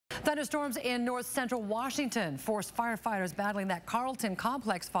Thunderstorms in north central Washington forced firefighters battling that Carlton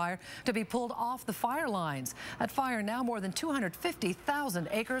Complex fire to be pulled off the fire lines. That fire, now more than 250,000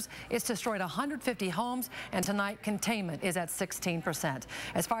 acres, it's destroyed 150 homes, and tonight containment is at 16%.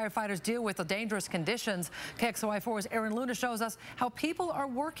 As firefighters deal with the dangerous conditions, KXLY4's Erin Luna shows us how people are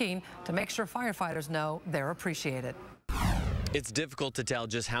working to make sure firefighters know they're appreciated. It's difficult to tell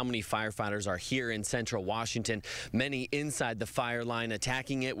just how many firefighters are here in central Washington, many inside the fire line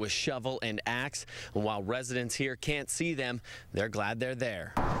attacking it with shovel and axe. And while residents here can't see them, they're glad they're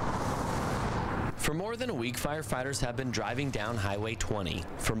there. For more than a week, firefighters have been driving down Highway 20.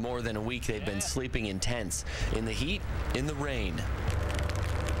 For more than a week, they've been sleeping in tents, in the heat, in the rain.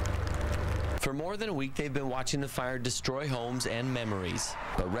 For more than a week, they've been watching the fire destroy homes and memories.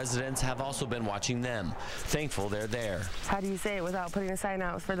 But residents have also been watching them, thankful they're there. How do you say it without putting a sign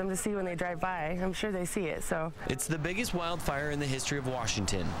out for them to see when they drive by? I'm sure they see it, so. It's the biggest wildfire in the history of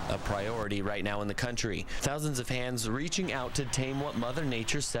Washington, a priority right now in the country. Thousands of hands reaching out to tame what Mother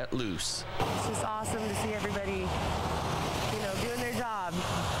Nature set loose. It's just awesome to see everybody, doing their job.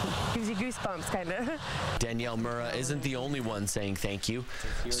 Gives you goosebumps, kind of. Danielle Murrah isn't the only one saying thank you.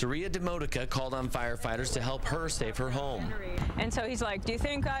 Saria Demotica called on firefighters to help her save her home. And so he's like, do you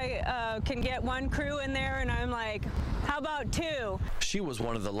think I can get one crew in there? And I'm like, how about two? She was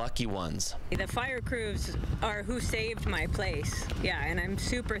one of the lucky ones. The fire crews are who saved my place. Yeah, and I'm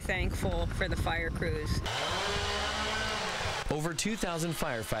super thankful for the fire crews. Over 2,000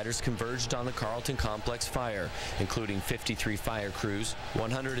 firefighters converged on the Carlton Complex fire, including 53 fire crews,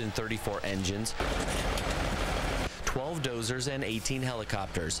 134 engines, 12 dozers, and 18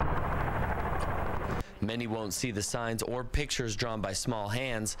 helicopters. Many won't see the signs or pictures drawn by small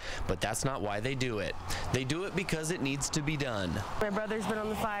hands, but that's not why they do it. They do it because it needs to be done. My brother's been on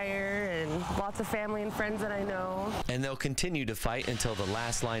the fire, and lots of family and friends that I know. And they'll continue to fight until the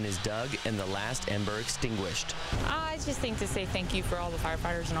last line is dug and the last ember extinguished. I just think to say thank you for all the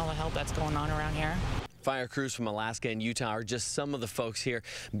firefighters and all the help that's going on around here. Fire crews from Alaska and Utah are just some of the folks here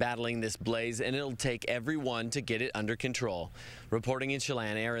battling this blaze, and it'll take everyone to get it under control. Reporting in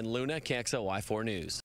Chelan, Erin Luna, KXLY4 News.